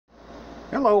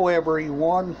Hello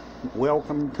everyone,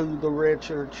 welcome to the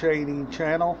Richard CHANEY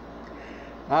channel.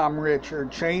 I'm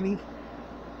Richard CHANEY.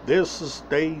 This is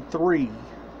day 3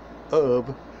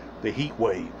 of the heat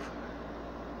wave.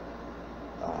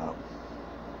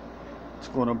 It's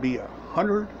going to be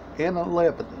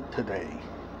 111 today.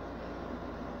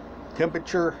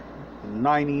 Temperature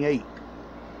 98.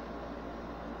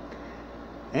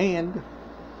 And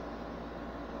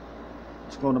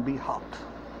it's going to be hot.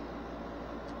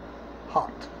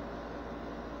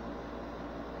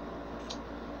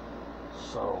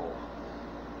 So,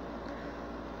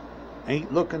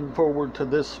 ain't looking forward to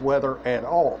this weather at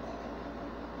all.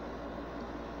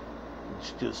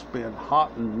 It's just been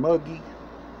hot and muggy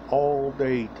all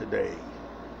day today.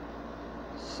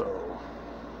 So,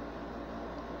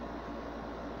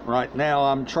 right now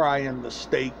I'm trying to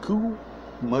stay cool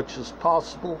much as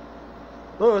possible,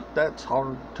 but that's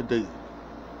hard to do.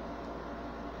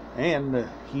 And the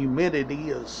humidity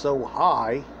is so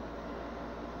high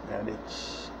that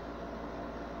it's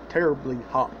terribly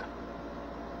hot.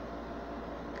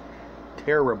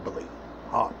 Terribly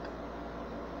hot.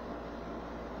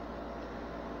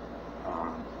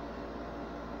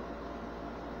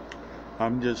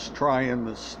 I'm just trying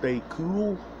to stay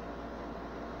cool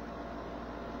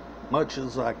much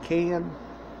as I can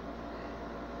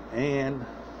and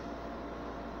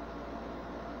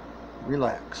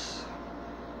relax.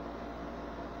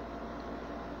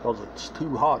 Because it's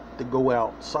too hot to go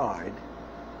outside,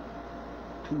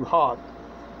 too hot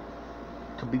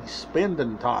to be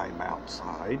spending time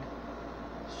outside,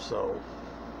 so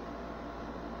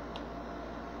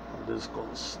I'm just going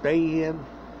to stay in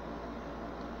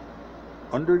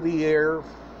under the air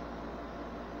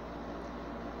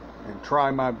and try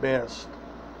my best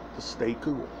to stay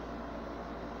cool,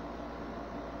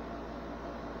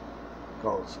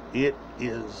 because it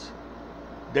is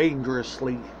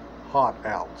dangerously hot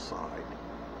outside,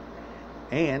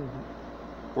 and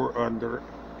we're under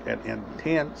an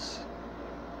intense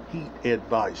heat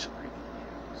advisory,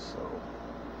 so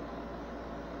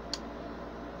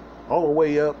all the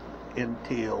way up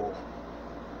until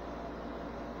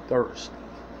Thursday.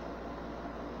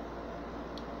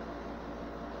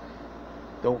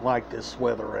 Don't like this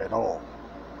weather at all.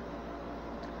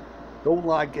 Don't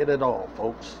like it at all,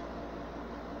 folks.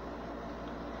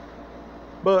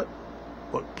 But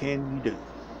what can you do?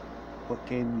 What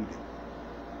can you do?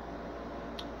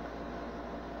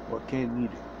 What can you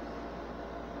do?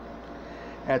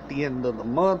 At the end of the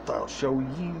month, I'll show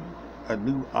you a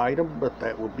new item, but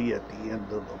that will be at the end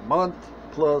of the month,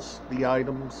 plus the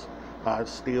items I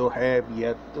still have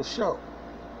yet to show.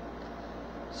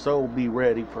 So be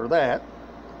ready for that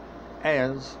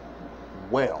as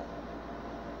well.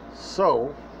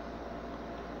 So,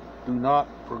 do not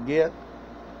forget,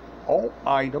 all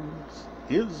items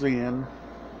is in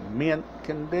mint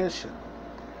condition.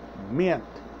 Mint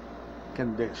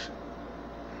condition.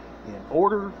 In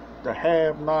order to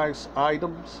have nice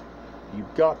items,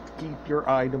 you've got to keep your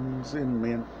items in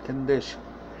mint condition.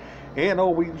 And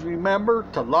always remember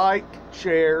to like,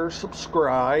 share,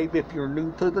 subscribe if you're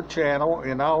new to the channel,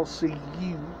 and I'll see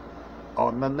you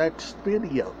on the next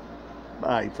video.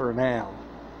 Bye for now.